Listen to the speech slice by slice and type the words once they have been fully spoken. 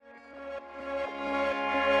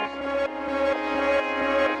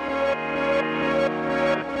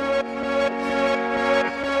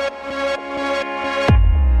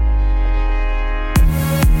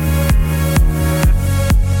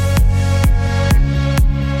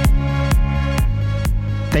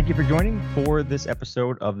Thank you for joining for this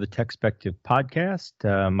episode of the Techspective podcast.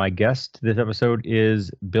 My guest this episode is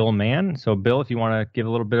Bill Mann. So, Bill, if you want to give a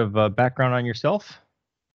little bit of background on yourself.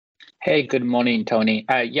 Hey, good morning, Tony.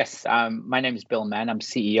 Yes, my name is Bill Mann. I'm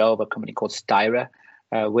CEO of a company called Styra.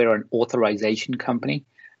 We're an authorization company.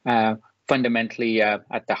 Fundamentally,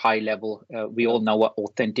 at the high level, we all know what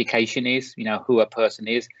authentication is, who a person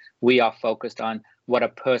is. We are focused on what a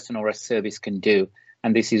person or a service can do.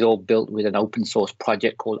 And this is all built with an open source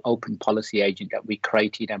project called Open Policy Agent that we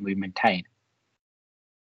created and we maintain.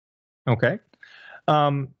 Okay.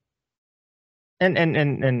 And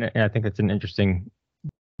I think that's an interesting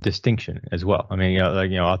distinction as well. I mean,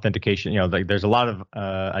 authentication, there's a lot of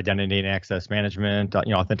identity and access management,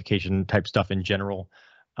 authentication type stuff in general.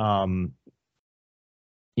 But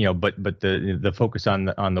the focus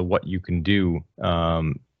on the what you can do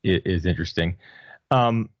is interesting.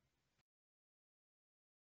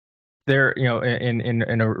 There,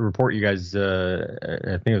 in a report you guys,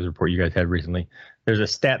 I think it was a report you guys had recently. There's a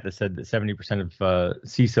stat that said that 70% of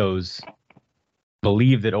CISOs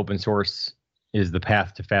believe that open source is the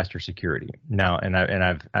path to faster security. Now,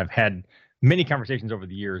 I've had many conversations over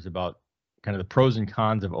the years about kind of the pros and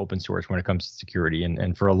cons of open source when it comes to security,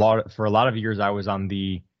 and for a lot of years I was on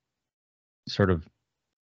the sort of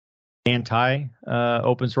anti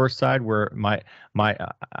open source side, where I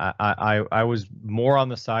was more on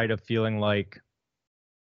the side of feeling like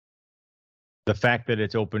the fact that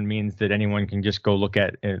it's open means that anyone can just go look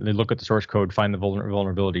at the source code, find the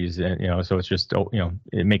vulnerabilities, and so it's just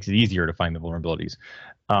it makes it easier to find the vulnerabilities.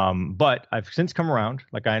 But I've since come around.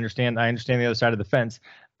 Like I understand the other side of the fence.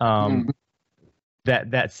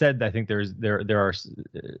 That said, I think there are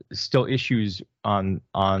still issues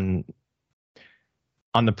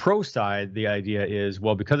on the pro side. The idea is,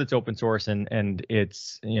 well, because it's open source and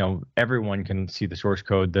it's, everyone can see the source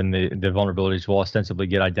code, then the vulnerabilities will ostensibly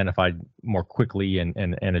get identified more quickly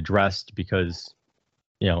and addressed because,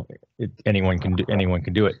 anyone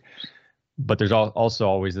can do it. But there's also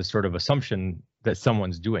always this sort of assumption that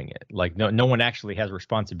someone's doing it. Like no one actually has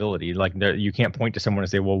responsibility. Like you can't point to someone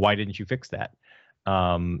and say, well, why didn't you fix that?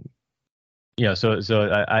 So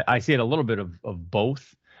I see it a little bit of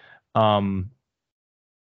both.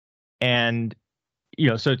 And,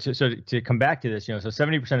 so to come back to this, so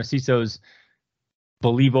 70% of CISOs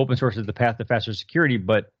believe open source is the path to faster security,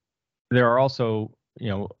 but there are also,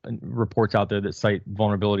 reports out there that cite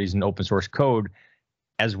vulnerabilities in open source code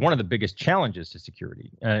as one of the biggest challenges to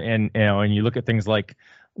security. And you look at things like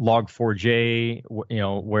Log4j,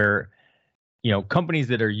 where, companies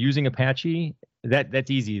that are using Apache, that's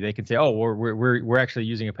easy. They can say, oh, we're actually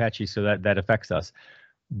using Apache, so that affects us.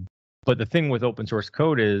 But the thing with open source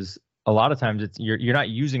code is, a lot of times you're not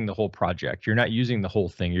using the whole project. You're not using the whole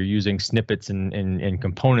thing. You're using snippets and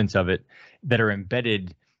components of it that are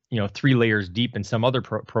embedded, 3 layers deep in some other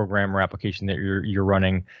program or application that you're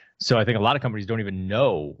running. So I think a lot of companies don't even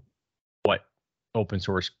know what open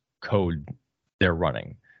source code they're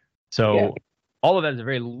running. So all of that is a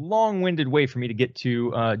very long-winded way for me to get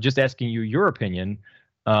to just asking you your opinion.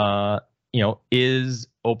 Is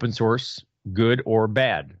open source good or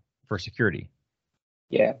bad for security?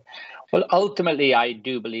 Yeah, well, ultimately, I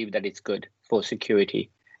do believe that it's good for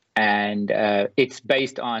security, and it's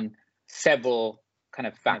based on several kind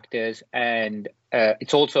of factors, and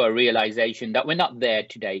it's also a realization that we're not there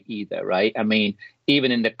today either, right? I mean,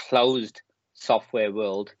 even in the closed software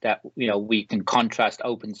world that we can contrast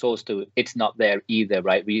open source to, it's not there either,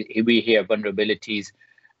 right? We hear vulnerabilities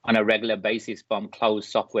on a regular basis from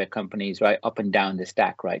closed software companies, right, up and down the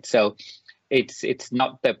stack, right? So it's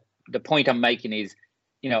not the point I'm making is,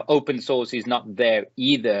 open source is not there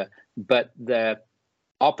either, but the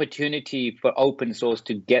opportunity for open source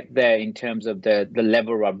to get there in terms of the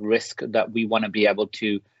level of risk that we want to be able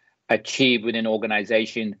to achieve with an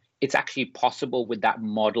organization, it's actually possible with that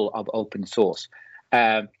model of open source.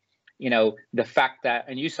 The fact that,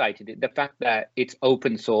 and you cited it, the fact that it's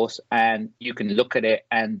open source and you can look at it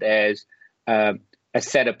and there's a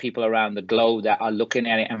set of people around the globe that are looking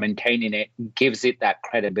at it and maintaining it gives it that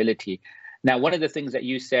credibility. Now, one of the things that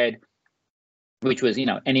you said, which was,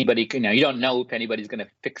 anybody can, you don't know if anybody's going to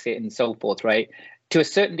fix it and so forth, right? To a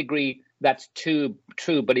certain degree, that's true,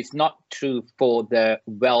 but it's not true for the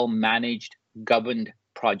well-managed, governed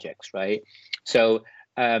projects, right? So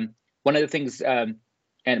one of the things, and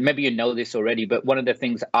maybe you know this already, but one of the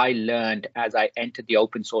things I learned as I entered the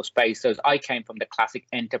open source space, so I came from the classic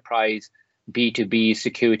enterprise B2B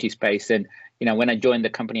security space. And, when I joined the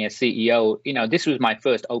company as CEO, this was my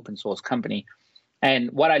first open source company.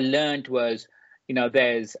 And what I learned was,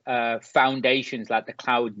 there's foundations like the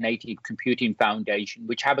Cloud Native Computing Foundation,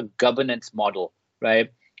 which have a governance model,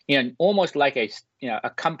 right? almost like a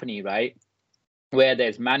company, right? Where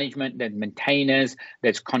there's management, there's maintainers,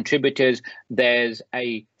 there's contributors, there's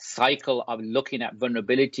a cycle of looking at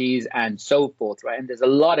vulnerabilities and so forth, right? And there's a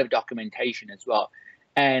lot of documentation as well.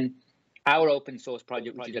 And our open source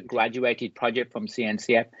project, which is a graduated project from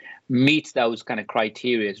CNCF, meets those kind of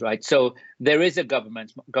criteria, right? So there is a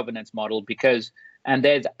governance model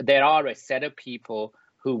there are a set of people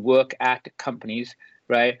who work at companies,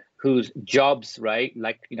 right, whose jobs, right,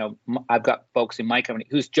 like, I've got folks in my company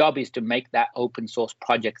whose job is to make that open source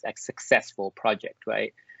project a successful project,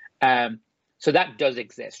 right? So that does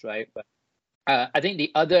exist, right? I think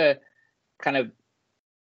the other kind of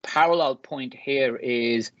parallel point here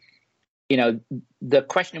is, the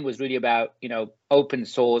question was really about, open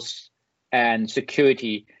source and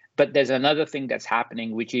security, but there's another thing that's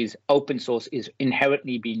happening, which is open source is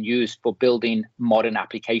inherently being used for building modern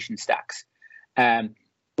application stacks.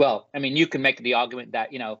 Well, I mean, you can make the argument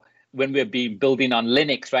that, when we're building on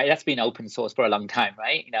Linux, right, that's been open source for a long time,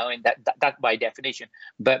 right? And that by definition,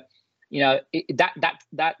 but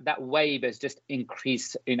that wave has just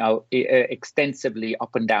increased, extensively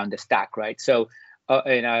up and down the stack, right? So,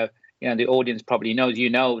 the audience probably knows,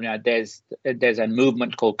 there's a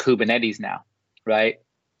movement called Kubernetes now, right?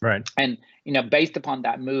 Right. And, based upon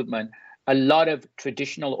that movement, a lot of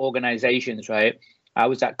traditional organizations, right? I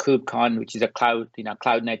was at KubeCon, which is a cloud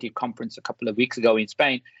native conference a couple of weeks ago in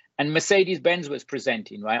Spain, and Mercedes-Benz was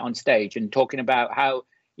presenting, right, on stage and talking about how,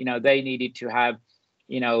 they needed to have,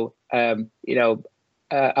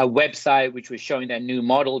 a website which was showing their new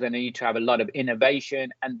model. Then they need to have a lot of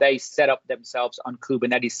innovation, and they set up themselves on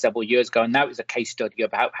Kubernetes several years ago. And that was a case study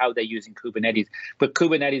about how they're using Kubernetes. But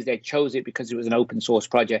Kubernetes, they chose it because it was an open source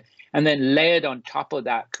project. And then layered on top of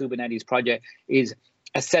that Kubernetes project is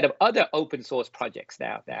a set of other open source projects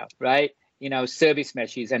now, right? Service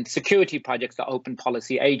meshes and security projects, the Open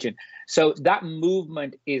Policy Agent. So that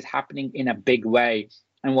movement is happening in a big way.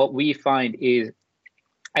 And what we find is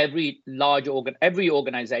every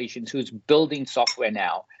organization who's building software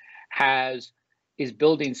now is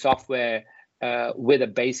building software with a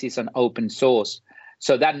basis on open source.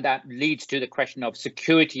 So then that leads to the question of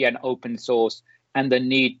security and open source and the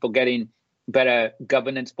need for getting better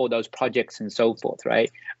governance for those projects and so forth, right?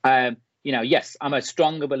 Yes, I'm a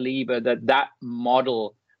stronger believer that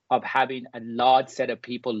model of having a large set of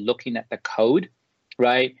people looking at the code,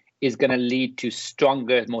 right, is going to lead to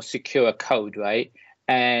stronger, more secure code, right?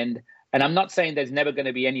 And I'm not saying there's never going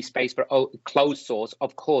to be any space for closed source.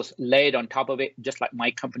 Of course, layered on top of it, just like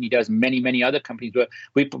my company does, many other companies, where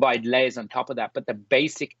we provide layers on top of that. But the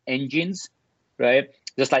basic engines, right,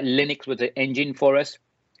 just like Linux was an engine for us,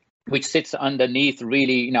 which sits underneath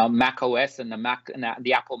really, Mac OS and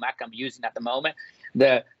the Apple Mac I'm using at the moment.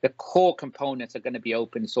 The core components are going to be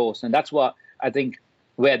open source, and that's what I think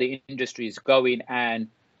where the industry is going. And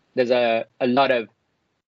there's a lot of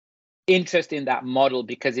interest in that model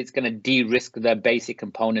because it's going to de-risk the basic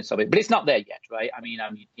components of it, but it's not there yet, right? I mean,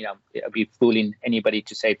 it'll be fooling anybody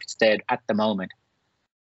to say it's there at the moment.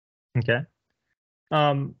 Okay.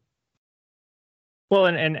 Well,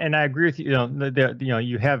 and I agree with you.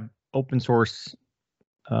 You have open source.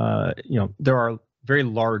 There are very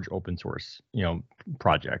large open source,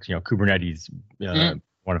 projects. Kubernetes,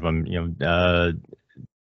 one of them.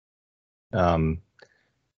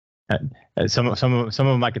 Some of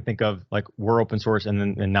them I could think of like were open source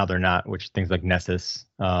and now they're not, which things like Nessus.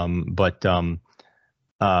 But there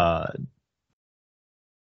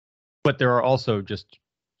are also just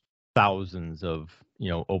thousands of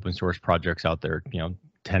open source projects out there.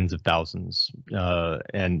 Tens of thousands.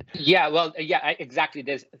 And exactly.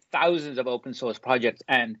 There's thousands of open source projects,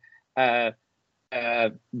 and but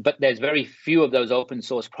there's very few of those open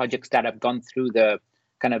source projects that have gone through the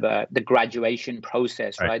kind of the graduation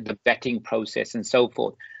process, right? The vetting process and so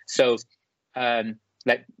forth. So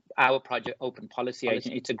like our project, Open Policy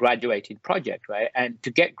Agent, it's a graduated project, right? And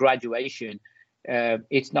to get graduation,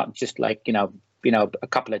 it's not just like, a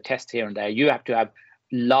couple of tests here and there. You have to have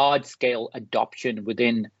large scale adoption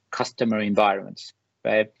within customer environments,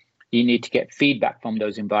 right? You need to get feedback from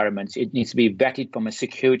those environments. It needs to be vetted from a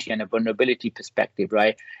security and a vulnerability perspective,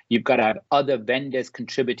 right? You've got to have other vendors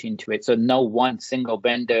contributing to it. So no one single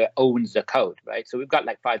vendor owns the code, right? So we've got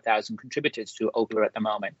like 5,000 contributors to Opera at the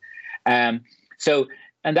moment. And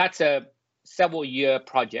that's a several year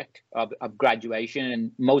project of graduation,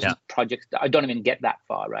 and most projects, I don't even get that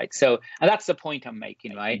far, right? So, and that's the point I'm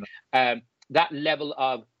making, right? That level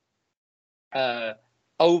of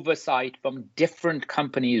oversight from different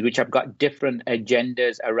companies which have got different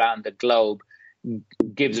agendas around the globe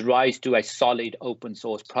gives rise to a solid open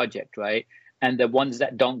source project, right? And the ones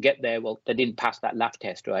that don't get there, well, they didn't pass that LAF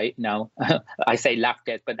test, right? No, I say LAF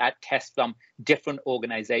test, but that test from different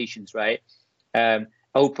organizations, right?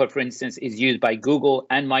 OPA, for instance, is used by Google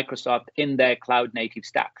and Microsoft in their cloud native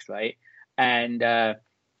stacks, right? And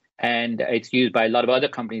it's used by a lot of other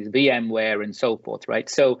companies, VMware and so forth, right?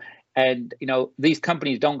 So, and these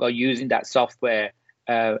companies don't go using that software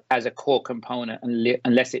as a core component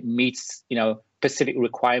unless it meets specific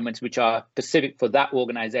requirements which are specific for that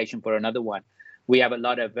organization for another one. We have a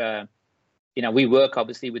lot of we work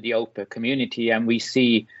obviously with the OPA community, and we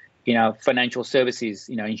see financial services,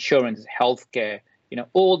 insurance, healthcare,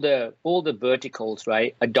 all the verticals,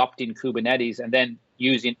 right, adopting Kubernetes and then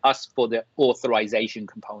using us for the authorization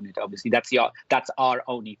component. Obviously that's our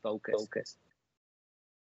only focus.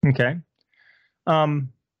 Okay.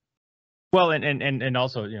 Well, and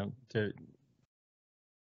also,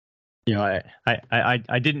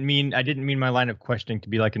 I didn't mean my line of questioning to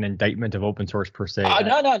be like an indictment of open source per se. No.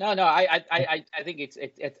 I think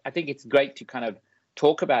it's great to kind of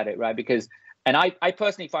talk about it, right? Because, and I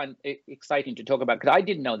personally find it exciting to talk about, because I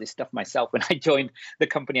didn't know this stuff myself when I joined the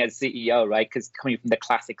company as CEO, right? Because coming from the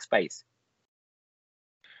classic space.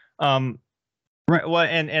 Right. Well,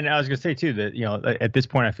 and I was gonna say too that at this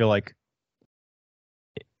point I feel like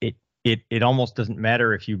it almost doesn't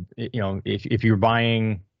matter if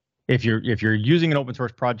if you're using an open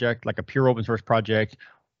source project, like a pure open source project,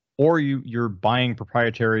 or you're buying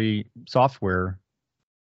proprietary software.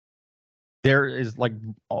 There is like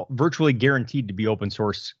virtually guaranteed to be open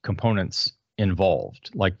source components involved.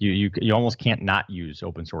 Like you almost can't not use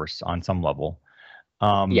open source on some level.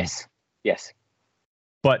 Yes.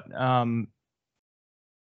 But so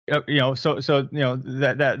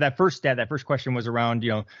that first stat, that first question was around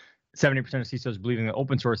 70% of CISOs believing that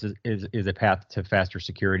open source is a path to faster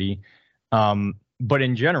security. But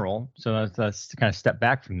in general, so let's kind of step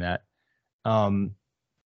back from that.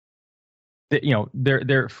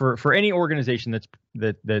 There for any organization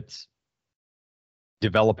that's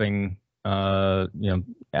developing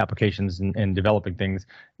applications and developing things,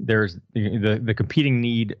 there's the competing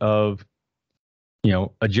need of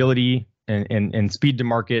agility and speed to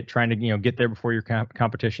market, trying to get there before your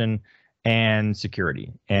competition, and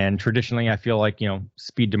security. And traditionally, I feel like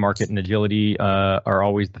speed to market and agility are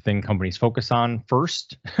always the thing companies focus on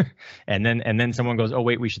first, and then someone goes, oh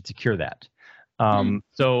wait, we should secure that.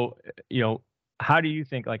 So how do you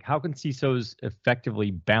think, like, how can CISOs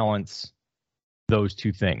effectively balance those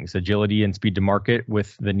two things, agility and speed to market,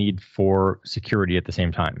 with the need for security at the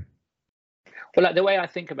same time? Well, the way I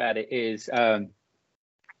think about it is,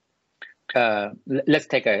 let's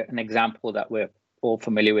take an example that we're all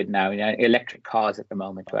familiar with now. Electric cars at the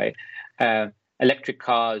moment, right? Electric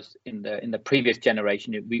cars in the previous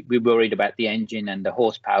generation, we worried about the engine and the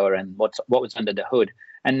horsepower and what was under the hood.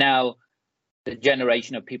 And now the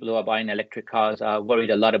generation of people who are buying electric cars are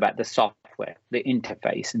worried a lot about the software, the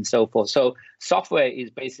interface, and so forth. So software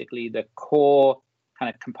is basically the core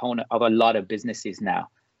kind of component of a lot of businesses now,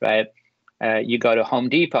 right? You go to Home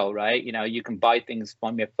Depot, right? You can buy things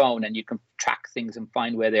from your phone, and you can track things and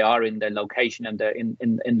find where they are in the location and in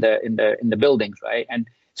the buildings, right? And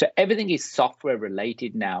so everything is software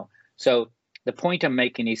related now. So the point I'm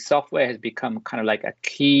making is software has become kind of like a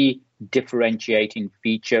key differentiating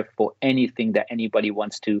feature for anything that anybody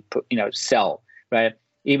wants to sell, right?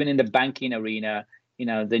 Even in the banking arena,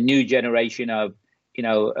 the new generation of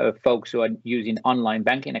folks who are using online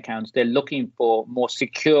banking accounts, they're looking for more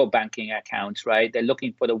secure banking accounts, right? They're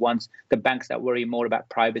looking for the banks that worry more about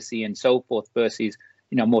privacy and so forth versus,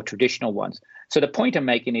 more traditional ones. So the point I'm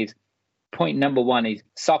making is, point number one is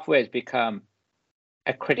software has become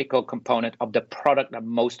a critical component of the product that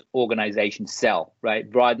most organizations sell, right?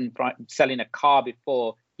 Rather than selling a car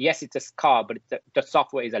before, yes, it's a car, but the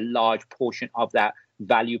software is a large portion of that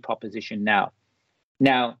value proposition now.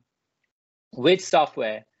 Now, with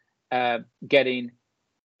software getting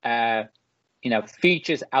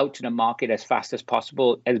features out to the market as fast as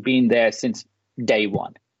possible has been there since day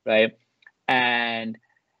one, right? And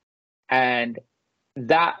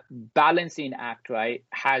that balancing act, right,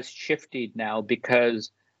 has shifted now because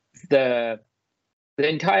the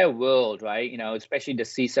entire world, right, especially the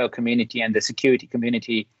CISO community and the security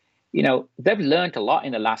community, they've learned a lot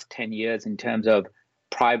in the last 10 years in terms of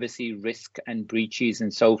privacy risk and breaches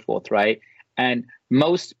and so forth, right? And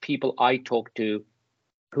most people I talk to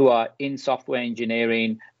who are in software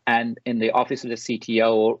engineering and in the office of the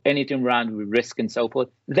CTO or anything around with risk and so forth,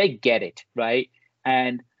 they get it, right?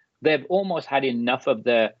 And they've almost had enough of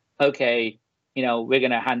the, okay, we're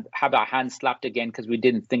going to have our hands slapped again because we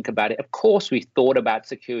didn't think about it. Of course, we thought about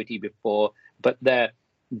security before, but the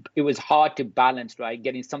it was hard to balance, right,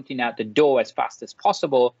 getting something out the door as fast as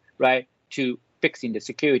possible, right, to fixing the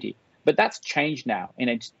security. But that's changed now, and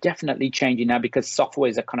it's definitely changing now because software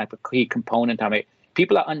is a kind of a key component of it.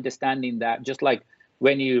 People are understanding that, just like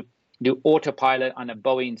when you do autopilot on a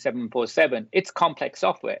Boeing 747, it's complex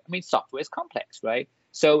software. I mean, software is complex, right?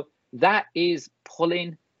 So that is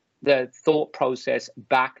pulling the thought process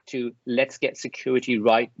back to let's get security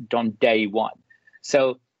right on day one.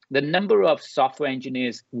 So the number of software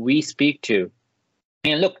engineers we speak to,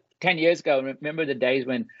 and look, 10 years ago, remember the days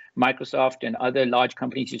when Microsoft and other large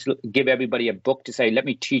companies used to give everybody a book to say, let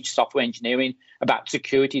me teach software engineering about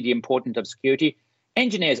security, the importance of security.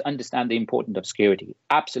 Engineers understand the importance of security.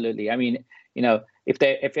 Absolutely. I mean,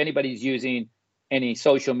 if anybody's using any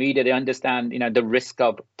social media, they understand, the risk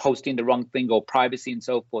of posting the wrong thing or privacy and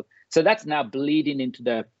so forth. So that's now bleeding into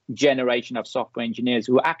the generation of software engineers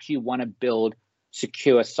who actually want to build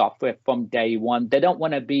secure software from day one. They don't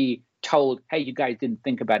want to be told, hey, you guys didn't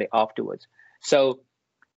think about it afterwards. So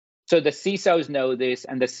the CISOs know this,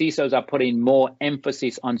 and the CISOs are putting more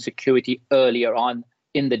emphasis on security earlier on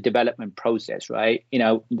in the development process, right?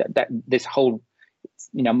 That this whole,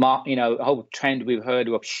 whole trend we've heard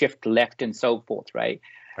of shift left and so forth, right?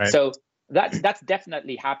 So that's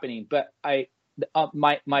definitely happening. But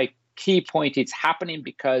my key point, it's happening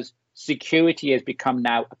because security has become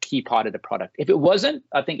now a key part of the product. If it wasn't,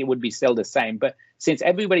 I think it would be still the same. But since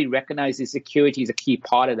everybody recognizes security is a key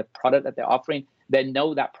part of the product that they're offering, they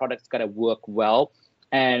know that product's got to work well.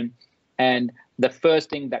 And the first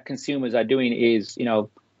thing that consumers are doing is,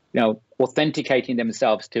 authenticating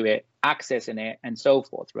themselves to it, accessing it, and so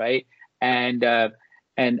forth, right? And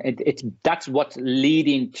that's what's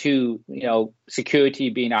leading to security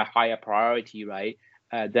being a higher priority, right,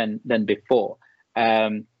 than before.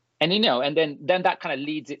 And then that kind of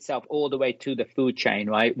leads itself all the way to the food chain,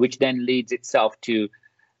 right, which then leads itself to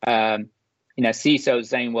CISOs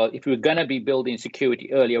saying, well, if we're going to be building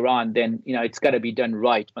security earlier on, then it's got to be done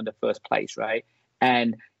right from the first place, right?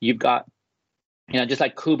 And you've got, just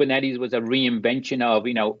like Kubernetes was a reinvention of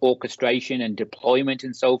orchestration and deployment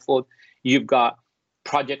and so forth, you've got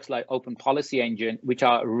projects like Open Policy Engine, which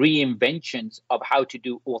are reinventions of how to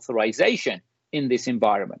do authorization in this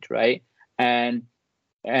environment, right? And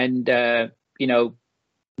when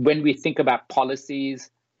we think about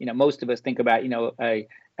policies, most of us think about a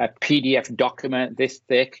PDF document this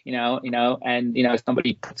thick, and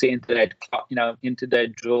somebody puts it into their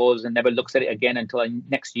drawers and never looks at it again until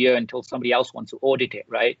next year, until somebody else wants to audit it,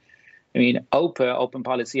 right? I mean, OPA, Open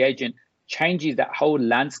Policy Agent, changes that whole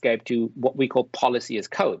landscape to what we call policy as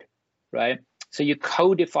code, right? So you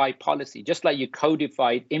codify policy, just like you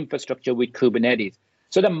codified infrastructure with Kubernetes.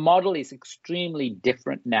 So the model is extremely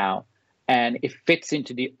different now, and it fits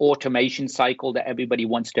into the automation cycle that everybody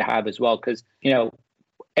wants to have as well. Because,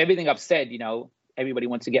 everything I've said, everybody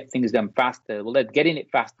wants to get things done faster. Well, they're getting it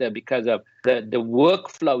faster because of the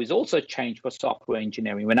workflow is also changed for software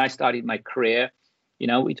engineering. When I started my career,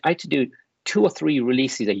 I had to do 2 or 3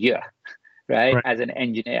 releases a year, right? As an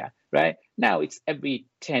engineer, right? Now it's every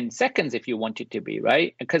 10 seconds if you want it to be,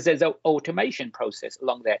 right? Because there's an automation process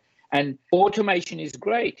along there. And automation is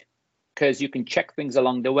great because you can check things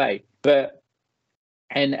along the way. But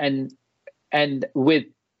and with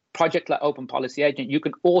project like Open Policy Agent, you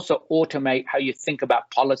can also automate how you think about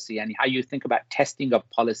policy and how you think about testing of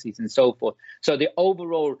policies and so forth. So the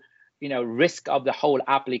overall, risk of the whole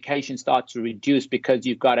application starts to reduce because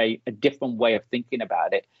you've got a different way of thinking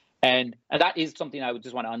about it. And that is something I would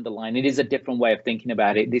just want to underline. It is a different way of thinking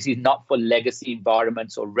about it. This is not for legacy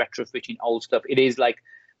environments or retrofitting old stuff. It is like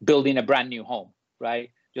building a brand new home,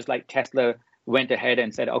 right? Just like Tesla went ahead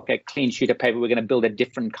and said, okay, clean sheet of paper, we're going to build a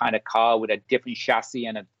different kind of car with a different chassis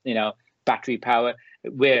and a battery power.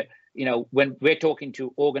 Where when we're talking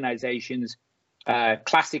to organizations,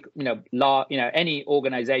 classic any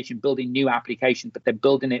organization building new applications, but they're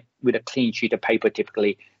building it with a clean sheet of paper,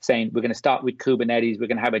 typically saying we're going to start with Kubernetes, we're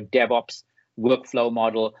going to have a DevOps workflow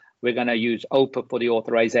model, we're going to use OPA for the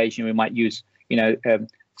authorization, we might use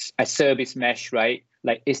a service mesh, right,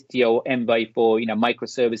 like Istio, Envoy for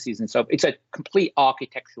microservices and so. It's a complete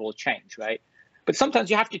architectural change, right? But sometimes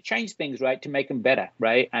you have to change things, right, to make them better,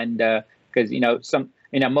 right? And because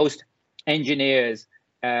most engineers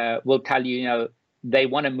will tell you, they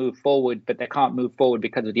want to move forward, but they can't move forward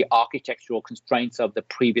because of the architectural constraints of the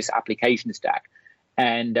previous application stack.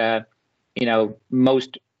 And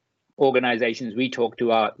most organizations we talk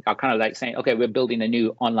to are kind of like saying, okay, we're building a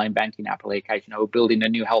new online banking application, or we're building a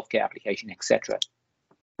new healthcare application, etc.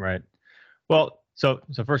 Right. Well, so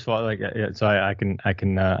first of all, like, so I can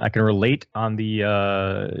relate on the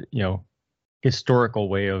historical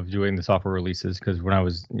way of doing the software releases, because when I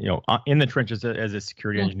was, in the trenches as a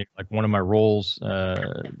security engineer, like one of my roles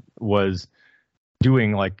was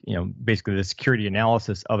doing basically the security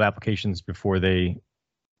analysis of applications before they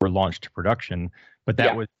were launched to production. But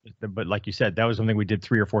but like you said, that was something we did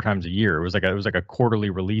 3 or 4 times a year. It was like a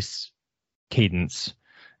quarterly release cadence.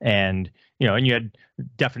 And, and you had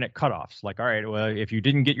definite cutoffs, like, all right, well, if you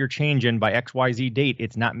didn't get your change in by XYZ date,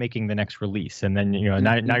 it's not making the next release. And then,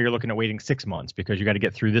 now you're looking at waiting 6 months because you got to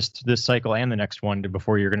get through this cycle and the next one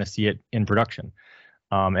before you're going to see it in production.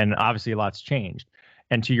 And obviously a lot's changed.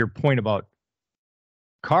 And to your point about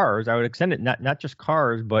cars, I would extend it, not just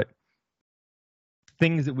cars, but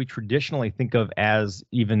things that we traditionally think of as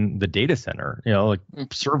even the data center, like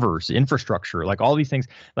servers, infrastructure, like all these things,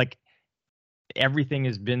 like everything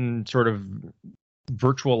has been sort of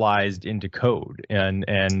virtualized into code, and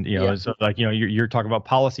so like you're talking about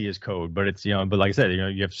policy as code, but it's but like I said,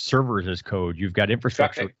 you have servers as code, you've got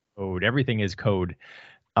infrastructure as code, everything is code,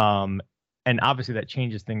 and obviously that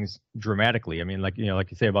changes things dramatically. I mean, like like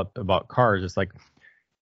you say about cars, it's like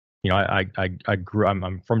I grew,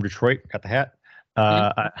 I'm from Detroit, got the hat.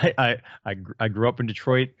 I grew up in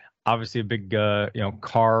Detroit. Obviously, a big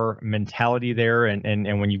car mentality there,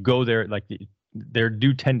 and when you go there, like there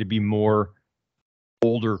do tend to be more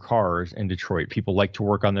older cars in Detroit. People like to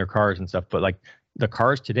work on their cars and stuff, but like the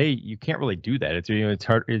cars today, you can't really do that. It's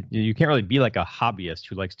hard. You can't really be like a hobbyist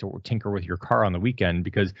who likes to tinker with your car on the weekend,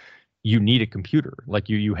 because you need a computer. Like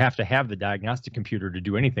you have to have the diagnostic computer to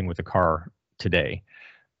do anything with a car today.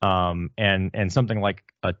 And something like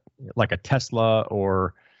a Tesla,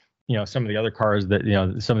 or some of the other cars that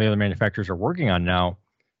some of the other manufacturers are working on now,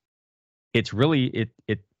 it's really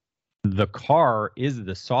the car is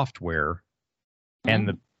the software, and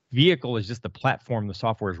the vehicle is just the platform the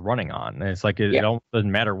software is running on. And it's like it almost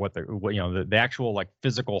doesn't matter what the actual like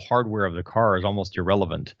physical hardware of the car is almost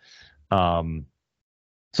irrelevant.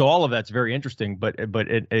 So all of that's very interesting, but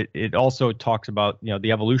it also talks about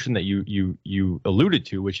the evolution that you alluded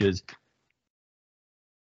to, which is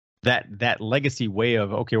that legacy way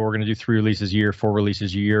of, okay, we're going to do 3 releases a year, 4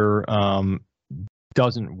 releases a year,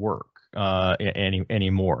 doesn't work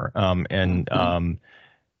anymore.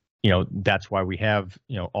 That's why we have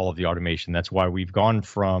all of the automation. That's why we've gone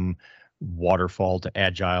from waterfall to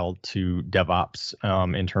agile to DevOps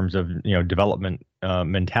in terms of development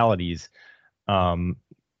mentalities.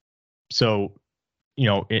 So,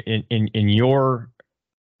 in your,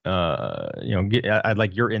 I'd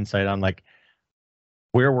like your insight on like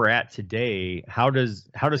where we're at today. How does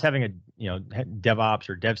having a DevOps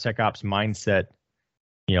or DevSecOps mindset,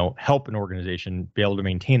 help an organization be able to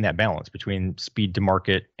maintain that balance between speed to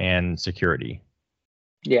market and security?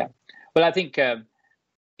 Yeah, well, I think the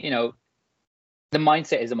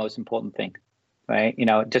mindset is the most important thing, right?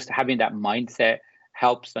 Just having that mindset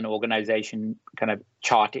helps an organization kind of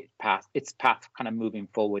chart its path kind of moving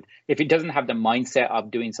forward. If it doesn't have the mindset of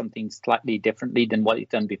doing something slightly differently than what it's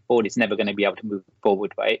done before, it's never going to be able to move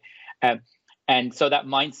forward, right? And so that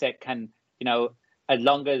mindset can, as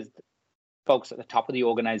long as folks at the top of the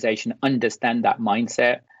organization understand that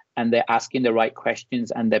mindset, and they're asking the right questions,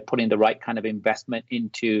 and they're putting the right kind of investment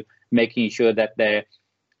into making sure that they're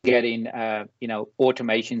getting,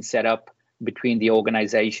 automation set up between the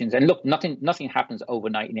organizations. And look, nothing happens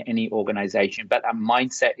overnight in any organization, but that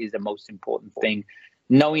mindset is the most important thing.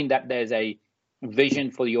 Knowing that there's a vision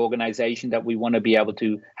for the organization, that we want to be able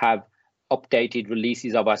to have updated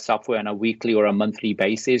releases of our software on a weekly or a monthly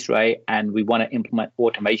basis, right? And we want to implement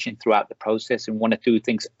automation throughout the process and want to do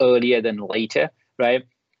things earlier than later, right?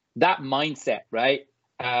 That mindset, right?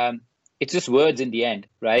 It's just words in the end,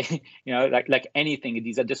 right? Like anything,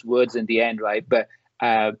 these are just words in the end, right? But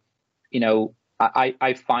I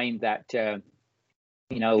find that,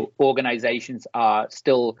 organizations are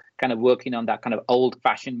still kind of working on that kind of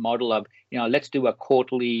old-fashioned model of, let's do a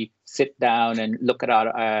quarterly sit down and look at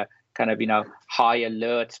our kind of, high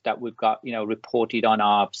alerts that we've got, reported on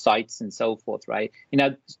our sites and so forth, right?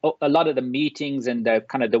 A lot of the meetings and the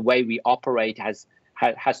kind of the way we operate has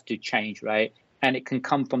to change, right? And it can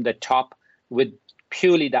come from the top with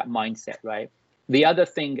purely that mindset, right? The other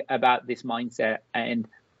thing about this mindset, and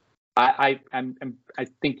I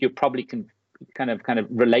think you probably can kind of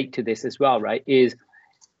relate to this as well, right? Is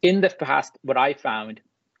in the past, what I found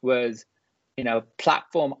was,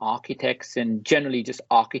 platform architects and generally just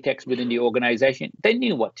architects within the organization, they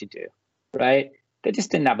knew what to do, right? They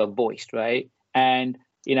just didn't have a voice, right? And,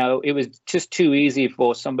 it was just too easy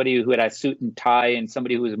for somebody who had a suit and tie and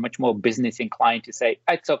somebody who was much more business inclined to say,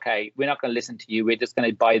 it's okay, we're not going to listen to you. We're just going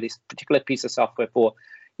to buy this particular piece of software for,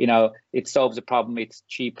 it solves a problem, it's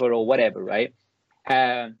cheaper or whatever, right?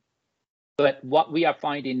 But But what we are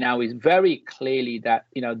finding now is very clearly that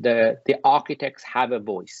the architects have a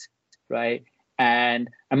voice, right? And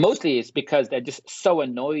mostly it's because they're just so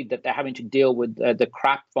annoyed that they're having to deal with the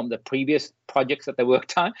crap from the previous projects that they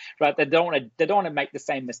worked on, right? They don't want to make the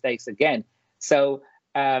same mistakes again. So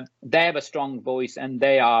they have a strong voice, and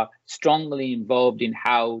they are strongly involved in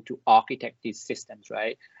how to architect these systems,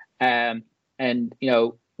 right? And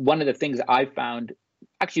one of the things I found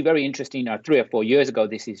actually very interesting 3 or 4 years ago,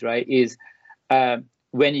 this is right, is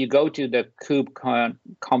when you go to the KubeCon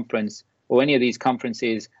conference or any of these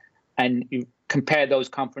conferences, and you compare those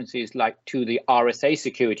conferences like to the RSA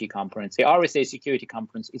Security Conference. The RSA Security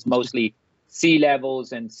Conference is mostly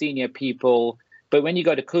C-levels and senior people. But when you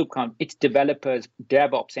go to KubeCon, it's developers,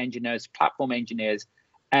 DevOps engineers, platform engineers,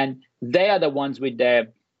 and they are the ones with their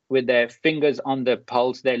fingers on the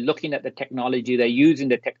pulse. They're looking at the technology. They're using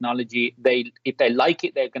the technology. If they like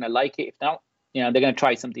it, they're going to like it. If not, they're going to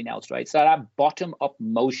try something else, right? So that bottom-up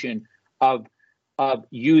motion of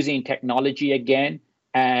using technology again,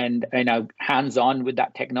 and hands-on with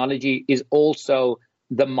that technology is also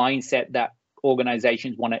the mindset that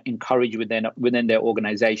organizations want to encourage within their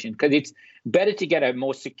organization, because it's better to get a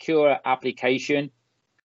more secure application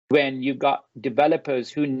when you've got developers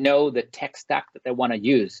who know the tech stack that they want to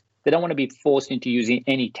use. They don't want to be forced into using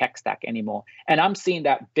any tech stack anymore. And I'm seeing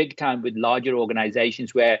that big time with larger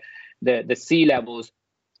organizations where the C-levels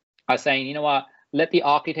are saying, you know what, let the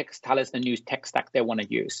architects tell us the new tech stack they want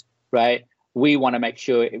to use, right? We want to make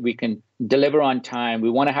sure we can deliver on time. We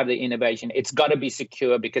want to have the innovation. It's got to be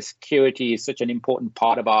secure, because security is such an important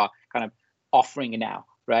part of our kind of offering now,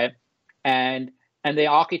 right? And the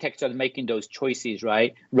architects are making those choices,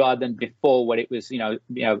 right? Rather than before, when it was a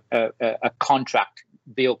contract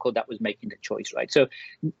vehicle that was making the choice, right? So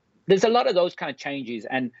there's a lot of those kind of changes,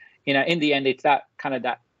 and in the end, it's that kind of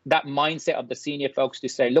that mindset of the senior folks to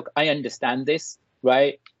say, look, I understand this,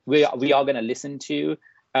 right? We are going to listen to.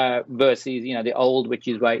 Versus the old, which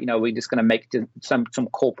is right, we're just going to make some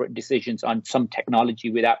corporate decisions on some technology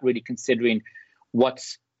without really considering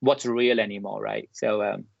what's real anymore, right? So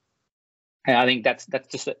and I think that's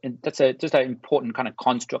just an important kind of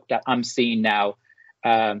construct that I'm seeing now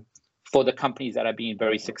for the companies that are being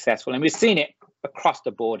very successful, and we've seen it across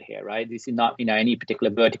the board here, right? This is not any particular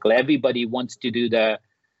vertical. Everybody wants to do the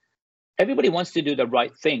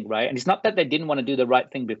right thing, right? And it's not that they didn't want to do the right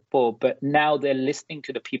thing before, but now they're listening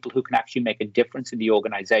to the people who can actually make a difference in the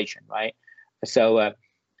organization, right? So,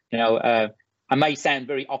 I might sound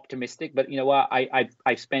very optimistic, but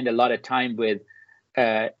I spend a lot of time with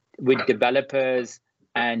developers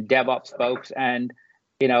and DevOps folks, and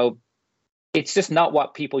it's just not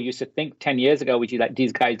what people used to think 10 years ago, which is like,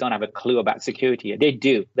 these guys don't have a clue about security. They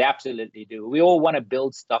do. They absolutely do. We all want to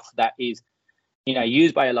build stuff that is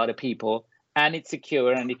used by a lot of people, and it's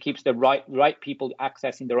secure, and it keeps the right people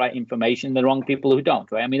accessing the right information, the wrong people who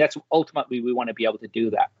don't, right? I mean, that's ultimately, we want to be able to do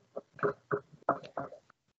that.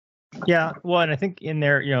 Yeah, well, and I think in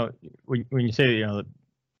there, when you say, the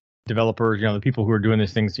developers, the people who are doing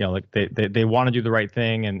these things, like they want to do the right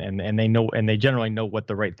thing, and they know, and they generally know what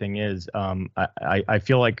the right thing is. I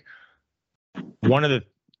feel like one of the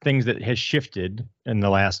things that has shifted in the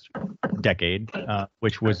last decade,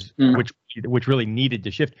 which really needed to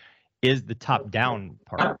shift, is the top-down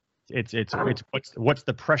part. It's what's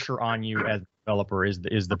the pressure on you as a developer? Is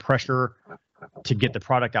the pressure to get the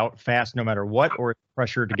product out fast no matter what, or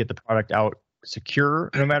pressure to get the product out secure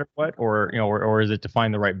no matter what, or is it to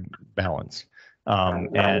find the right balance?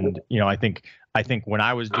 And I think when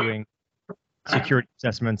I was doing security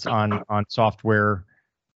assessments on software,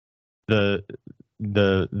 the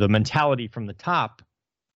mentality from the top,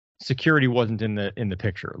 security wasn't in the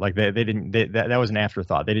picture. Like they didn't, that was an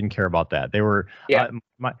afterthought. They didn't care about that. They were,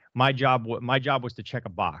 my job was to check a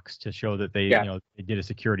box to show that they did a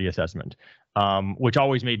security assessment, which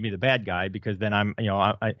always made me the bad guy, because then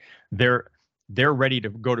they're ready to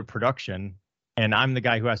go to production, and I'm the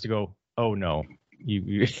guy who has to go, oh no,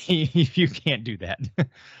 you you can't do that.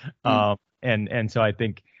 And so I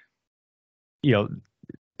think,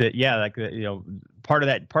 that part of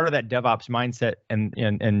that DevOps mindset and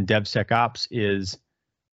DevSecOps is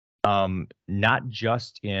not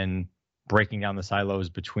just in breaking down the silos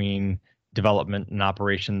between development and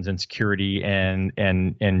operations and security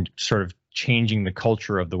and sort of changing the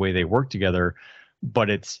culture of the way they work together, but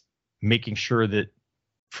it's making sure that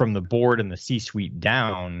from the board and the C-suite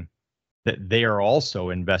down, that they are also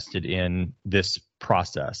invested in this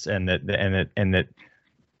process, and that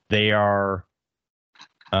they are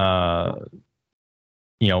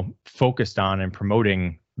focused on and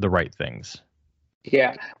promoting the right things.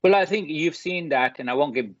 Yeah, well, I think you've seen that, and I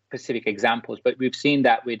won't give specific examples, but we've seen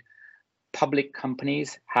that with public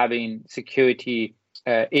companies having security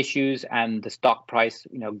issues and the stock price,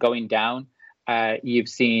 going down. You've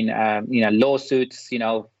seen, lawsuits,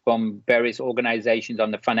 from various organizations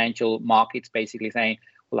on the financial markets, basically saying,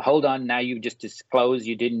 well, hold on, now you've just disclosed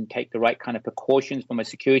you didn't take the right kind of precautions from a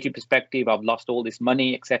security perspective. I've lost all this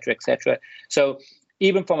money, et cetera, et cetera. So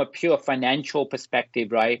even from a pure financial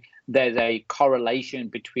perspective, right, there's a correlation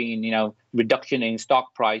between, reduction in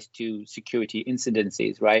stock price to security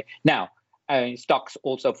incidences, right? Now, stocks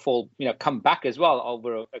also come back as well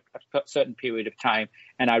over a certain period of time.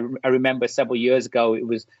 And I remember several years ago,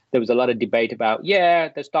 there was a lot of debate about,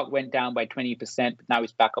 the stock went down by 20%, but now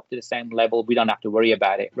it's back up to the same level. We don't have to worry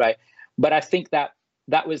about it, right? But I think that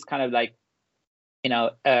was kind of like,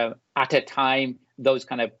 at a time, those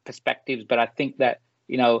kind of perspectives. But I think that,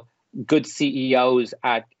 good CEOs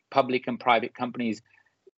at public and private companies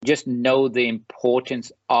just know the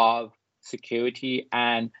importance of security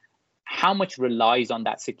and how much relies on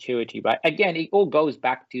that security, right? Again, it all goes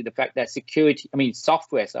back to the fact that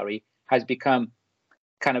software, has become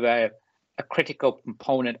kind of a critical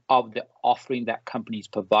component of the offering that companies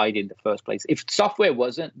provide in the first place. If software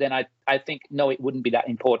wasn't, then I think, no, it wouldn't be that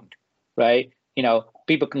important, right?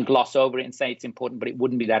 People can gloss over it and say it's important, but it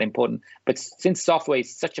wouldn't be that important. But since software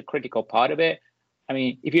is such a critical part of it,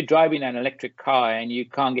 if you're driving an electric car and you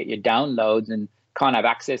can't get your downloads and can't have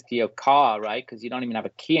access to your car, right, because you don't even have a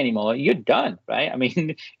key anymore, you're done, right?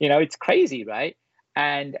 It's crazy, right?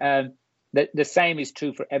 And the same is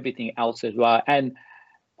true for everything else as well. And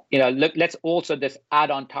look, let's also just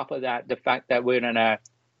add on top of that the fact that we're in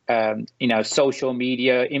a social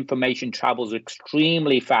media, information travels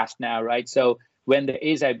extremely fast now, right? So when there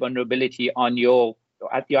is a vulnerability at your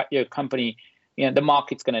company, the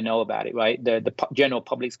market's going to know about it, right? The general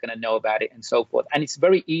public's going to know about it, and so forth. And it's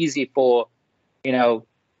very easy for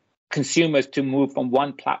consumers to move from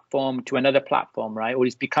one platform to another platform, right? Or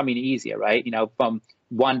it's becoming easier, right? From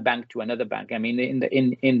one bank to another bank.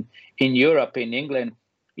 In Europe, in England,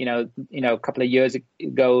 a couple of years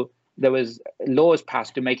ago, there was laws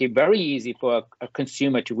passed to make it very easy for a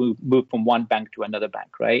consumer to move from one bank to another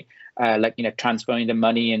bank, right? Transferring the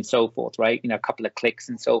money and so forth, right? A couple of clicks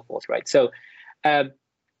and so forth, right? So,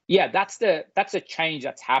 that's a change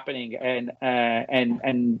that's happening, and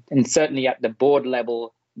certainly at the board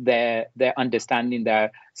level, they're understanding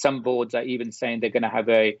that. Some boards are even saying they're going to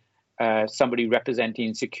have somebody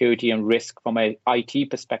representing security and risk from a IT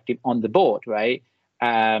perspective on the board, right?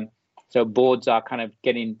 So boards are kind of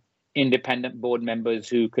getting independent board members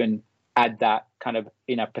who can add that kind of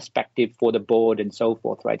perspective for the board and so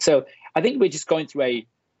forth, right? So I think we're just going through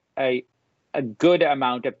a good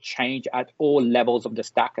amount of change at all levels of the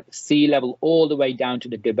stack, at the C level, all the way down to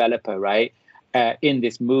the developer, right? In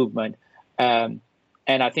this movement, and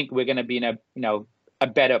I think we're going to be in a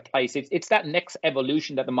better place. It's that next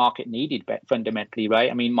evolution that the market needed fundamentally,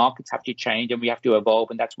 right? Markets have to change and we have to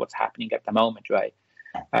evolve, and that's what's happening at the moment, right?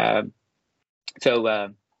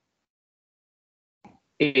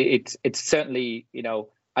 It's certainly,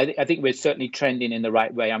 I think we're certainly trending in the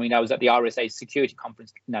right way. I was at the RSA Security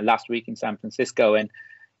Conference last week in San Francisco, and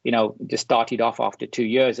just started off after 2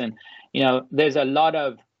 years, and there's a lot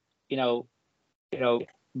of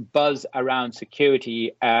buzz around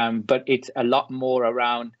security, but it's a lot more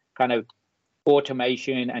around kind of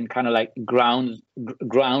automation and kind of like ground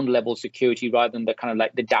level security rather than the kind of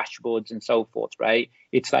like the dashboards and so forth, right?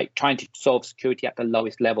 It's like trying to solve security at the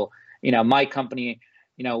lowest level. My company,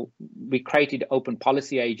 we created Open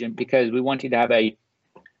Policy Agent because we wanted to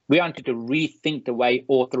rethink the way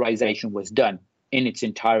authorization was done in its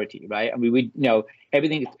entirety, right?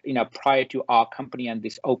 Everything, prior to our company and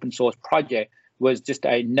this open source project was just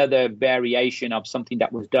another variation of something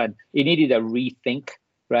that was done. It needed a rethink,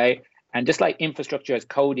 right? And just like infrastructure as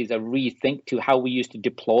code is a rethink to how we used to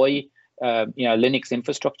deploy, Linux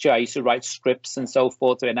infrastructure. I used to write scripts and so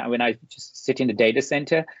forth when I just sit in the data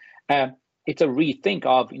center. It's a rethink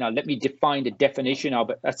of, let me define the definition of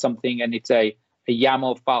something, and it's a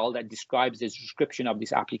YAML file that describes the description of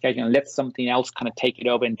this application, and let something else kind of take it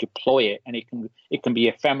over and deploy it, and it can be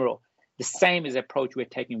ephemeral. The same is the approach we're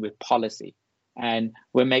taking with policy, and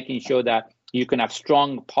we're making sure that you can have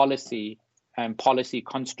strong policy and policy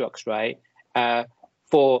constructs, right,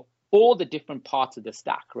 for all the different parts of the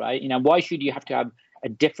stack, right? Why should you have to have a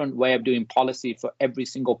different way of doing policy for every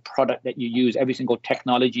single product that you use, every single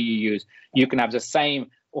technology you use? You can have the same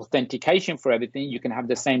authentication for everything. You can have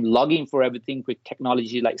the same logging for everything with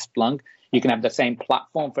technology like Splunk. You can have the same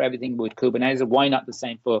platform for everything with Kubernetes. Why not the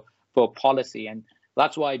same for policy? And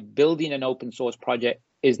that's why building an open source project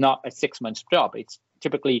is not a 6 month job. It's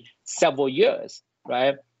typically several years,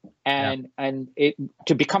 right? and it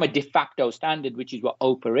to become a de facto standard, which is what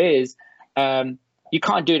OPA is. You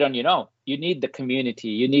can't do it on your own. You need the community.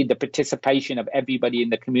 You need the participation of everybody in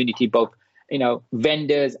the community, both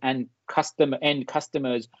vendors and end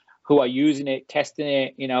customers who are using it, testing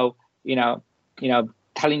it,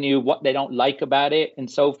 telling you what they don't like about it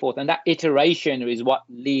and so forth. And that iteration is what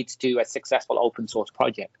leads to a successful open source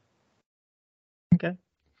project. Okay.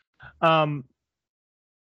 Well,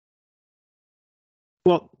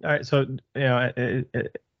 all right. So, I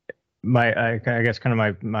guess kind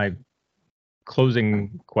of my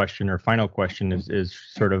closing question or final question is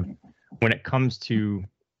sort of when it comes to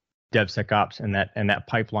DevSecOps and that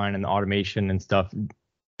pipeline and the automation and stuff,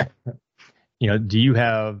 do you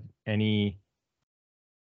have any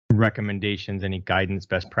recommendations, any guidance,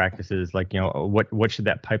 best practices? Like, what should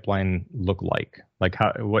that pipeline look like? Like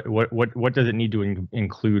what does it need to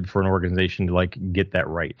include for an organization to get that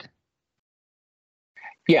right?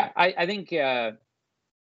 Yeah, I think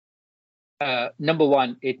number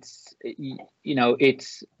one, it's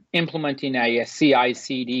implementing a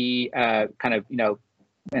CI/CD kind of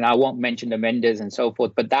and I won't mention the vendors and so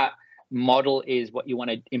forth, but that model is what you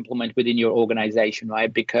want to implement within your organization,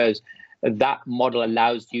 right? Because that model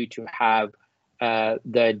allows you to have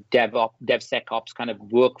the DevSecOps kind of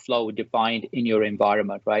workflow defined in your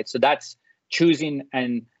environment, right? So that's choosing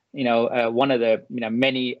and one of the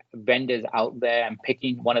many vendors out there and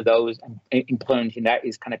picking one of those and implementing that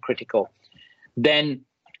is kind of critical. Then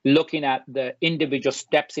looking at the individual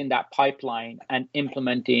steps in that pipeline and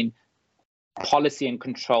implementing policy and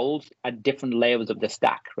controls at different levels of the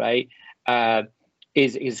stack, right,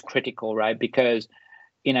 is critical, right? Because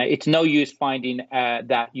it's no use finding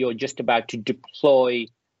that you're just about to deploy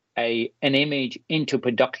an image into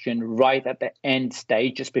production right at the end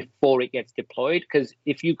stage, just before it gets deployed. Because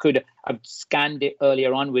if you could have scanned it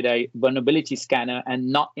earlier on with a vulnerability scanner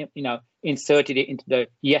and not inserted it into the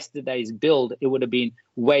yesterday's build, it would have been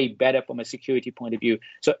way better from a security point of view.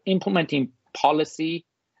 So implementing policy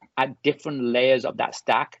at different layers of that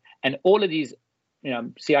stack, and all of these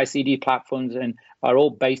CI/CD platforms are all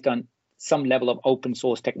based on some level of open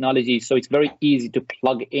source technology, so it's very easy to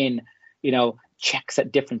plug in checks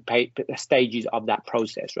at different stages of that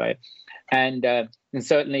process, right? And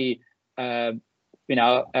certainly what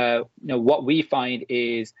we find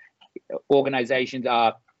is organizations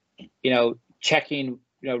are checking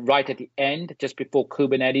right at the end, just before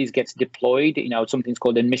Kubernetes gets deployed. Something's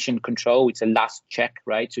called admission control. It's a last check,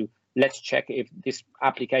 right? So let's check if this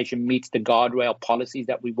application meets the guardrail policies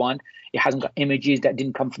that we want. It hasn't got images that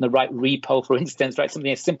didn't come from the right repo, for instance, right?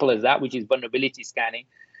 Something as simple as that, which is vulnerability scanning.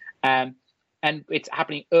 And it's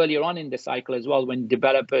happening earlier on in the cycle as well, when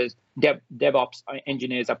developers, DevOps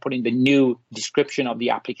engineers are putting the new description of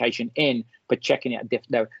the application in, but checking it at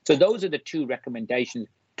different levels. So those are the two recommendations: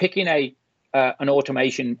 picking an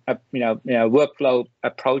automation, workflow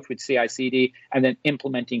approach with CI/CD, and then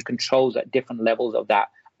implementing controls at different levels of that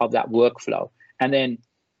workflow. And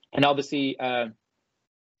obviously,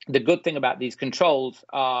 the good thing about these controls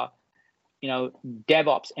are,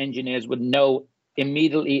 DevOps engineers would know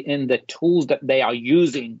immediately in the tools that they are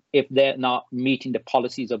using if they're not meeting the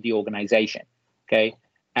policies of the organization. Okay,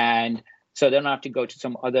 and so they don't have to go to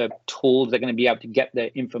some other tools. They're going to be able to get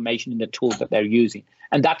the information in the tools that they're using.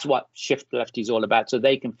 And that's what Shift Left is all about. So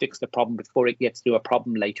they can fix the problem before it gets to a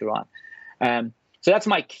problem later on. So that's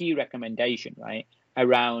my key recommendation, right,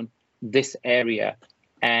 around this area.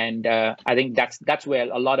 And I think that's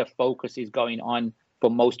where a lot of focus is going on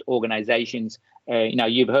for most organizations.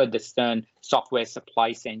 You've heard the Stern software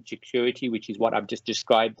supply chain security, which is what I've just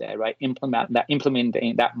described there, right?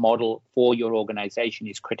 Implementing that model for your organization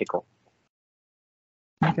is critical.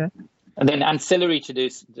 Okay. And then ancillary to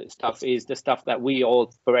this stuff is the stuff that we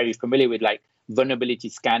all are very familiar with, like vulnerability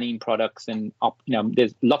scanning products, and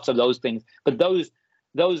there's lots of those things. But those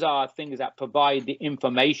are things that provide the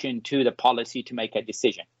information to the policy to make a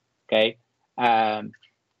decision. Okay, and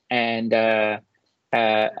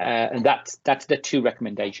that's the two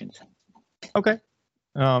recommendations. Okay.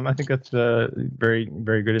 I think that's a very,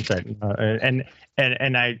 very good insight, and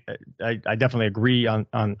I definitely agree on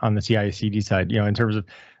the CI/CD side. In terms of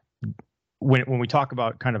when we talk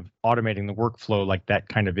about kind of automating the workflow, like that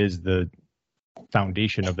kind of is the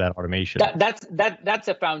foundation of that automation. That's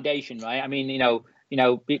a foundation, right? I mean, and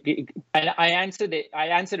I answered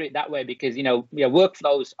it that way because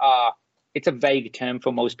workflows are, it's a vague term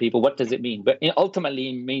for most people. What does it mean? But ultimately,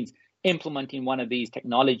 it means implementing one of these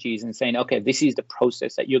technologies and saying, okay, this is the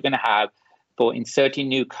process that you're going to have for inserting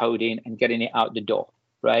new code in and getting it out the door,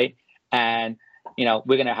 right? And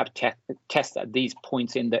we're going to have tests at these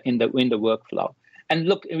points in the workflow. And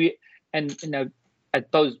look, I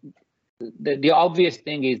suppose the obvious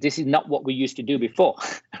thing is this is not what we used to do before,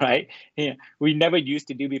 right? We never used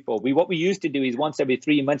to do before. What we used to do is once every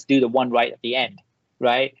 3 months do the one right at the end,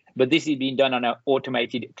 right? But this is being done on an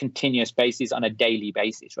automated, continuous basis on a daily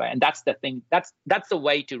basis, right? And that's the thing. That's the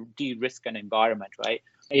way to de-risk an environment, right?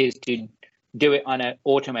 Is to do it on an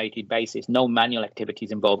automated basis, no manual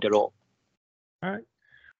activities involved at all. All right.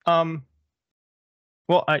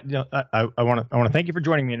 Well, I want to thank you for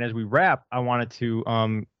joining me. And as we wrap, I wanted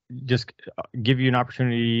to just give you an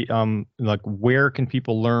opportunity. Like, where can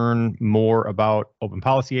people learn more about Open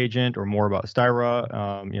Policy Agent or more about Styra?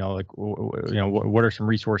 What are some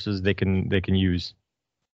resources they can use?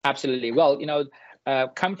 Absolutely. Well,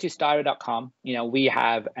 come to Styra.com. We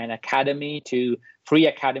have an free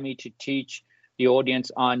academy to teach the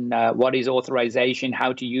audience on what is authorization,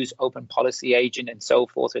 how to use Open Policy Agent, and so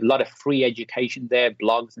forth. A lot of free education there,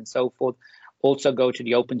 blogs and so forth. Also go to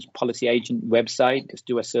the Open Policy Agent website. Just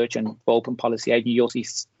do a search on Open Policy Agent. You'll see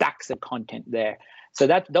stacks of content there. So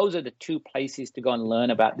those are the two places to go and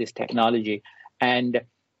learn about this technology. And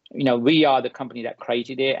we are the company that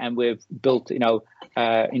created it, and we've built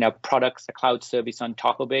products, a cloud service on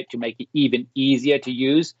top of it to make it even easier to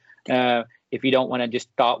use. If you don't want to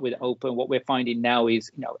just start with open, what we're finding now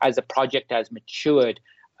is, as the project has matured,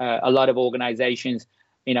 a lot of organizations,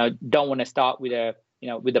 don't want to start with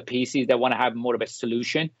the pieces. They want to have more of a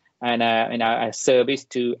solution and a service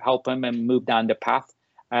to help them and move down the path.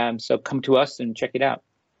 So come to us and check it out.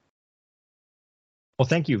 Well,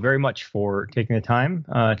 thank you very much for taking the time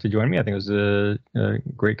to join me. I think it was a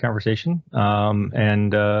great conversation,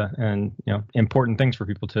 and important things for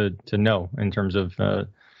people to know in terms of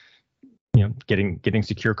getting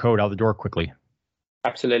secure code out the door quickly.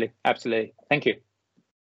 Absolutely. Thank you.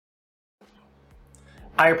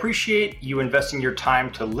 I appreciate you investing your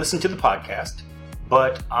time to listen to the podcast,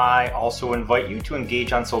 but I also invite you to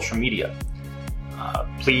engage on social media.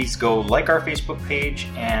 Please go like our Facebook page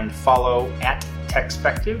and follow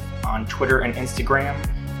 @TechSpective on Twitter and Instagram.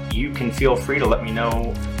 You can feel free to let me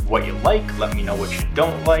know what you like, let me know what you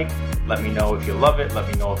don't like, let me know if you love it, let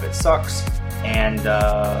me know if it sucks, and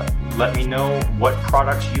let me know what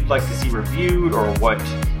products you'd like to see reviewed or what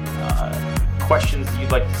questions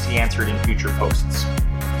you'd like to see answered in future posts.